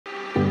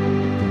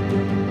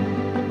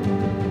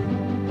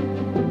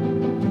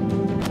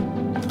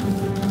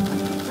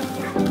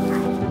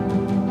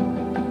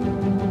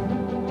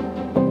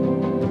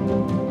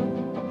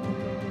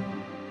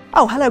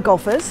Oh, hello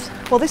golfers.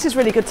 Well, this is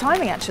really good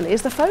timing actually,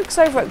 as the folks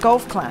over at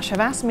Golf Clash have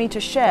asked me to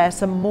share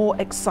some more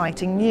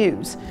exciting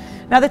news.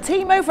 Now, the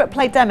team over at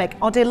Playdemic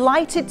are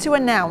delighted to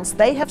announce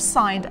they have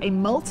signed a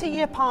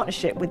multi-year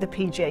partnership with the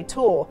PGA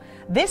Tour.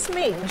 This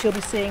means you'll be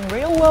seeing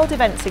real-world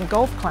events in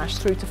Golf Clash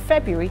through to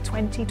February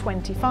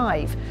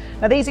 2025.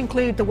 Now, these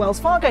include the Wells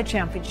Fargo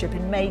Championship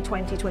in May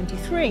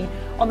 2023,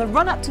 on the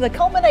run-up to the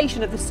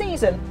culmination of the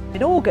season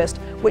in August,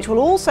 which will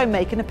also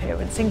make an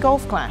appearance in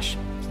Golf Clash.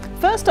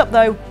 First up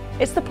though,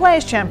 it's the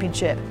Players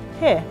Championship.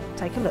 Here,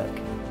 take a look.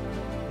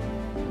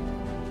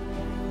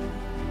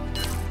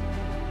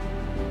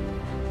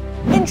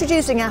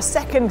 Introducing our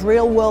second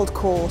real-world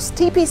course,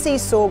 TPC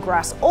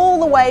Sawgrass,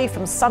 all the way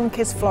from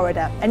sun-kissed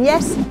Florida. And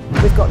yes,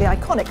 we've got the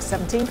iconic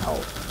 17th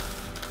hole.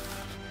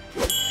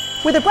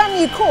 With a brand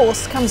new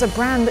course comes a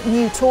brand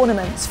new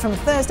tournament. From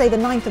Thursday the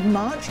 9th of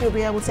March, you'll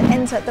be able to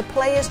enter the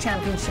Players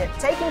Championship,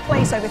 taking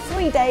place over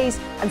 3 days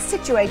and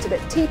situated at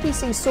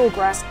TPC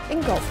Sawgrass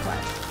in Golf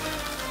Clash.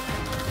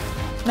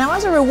 Now,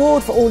 as a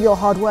reward for all your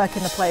hard work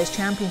in the Players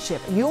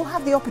Championship, you'll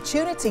have the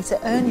opportunity to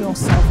earn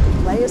yourself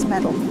the Players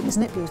Medal.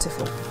 Isn't it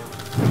beautiful?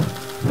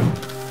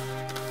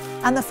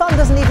 And the fun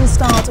doesn't even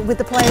start with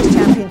the Players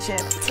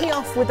Championship. Tee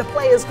off with the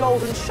Players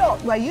Golden Shot,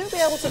 where you'll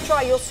be able to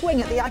try your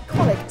swing at the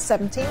iconic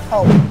 17th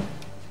hole.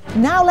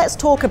 Now let's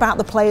talk about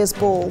the Players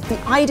Ball, the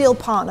ideal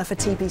partner for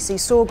TPC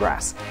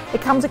Sawgrass.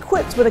 It comes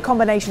equipped with a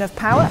combination of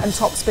power and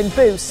topspin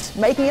boost,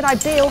 making it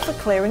ideal for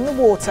clearing the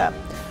water.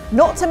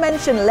 Not to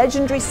mention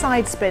legendary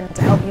side spin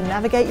to help you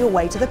navigate your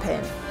way to the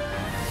pin.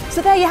 So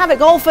there you have it,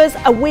 golfers.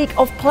 A week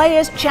of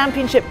Players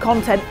Championship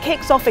content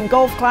kicks off in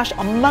Golf Clash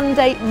on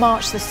Monday,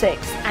 March the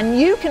 6th, and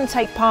you can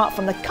take part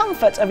from the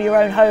comfort of your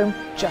own home,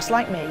 just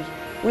like me.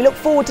 We look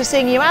forward to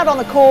seeing you out on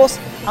the course,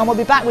 and we'll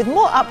be back with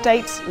more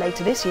updates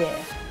later this year.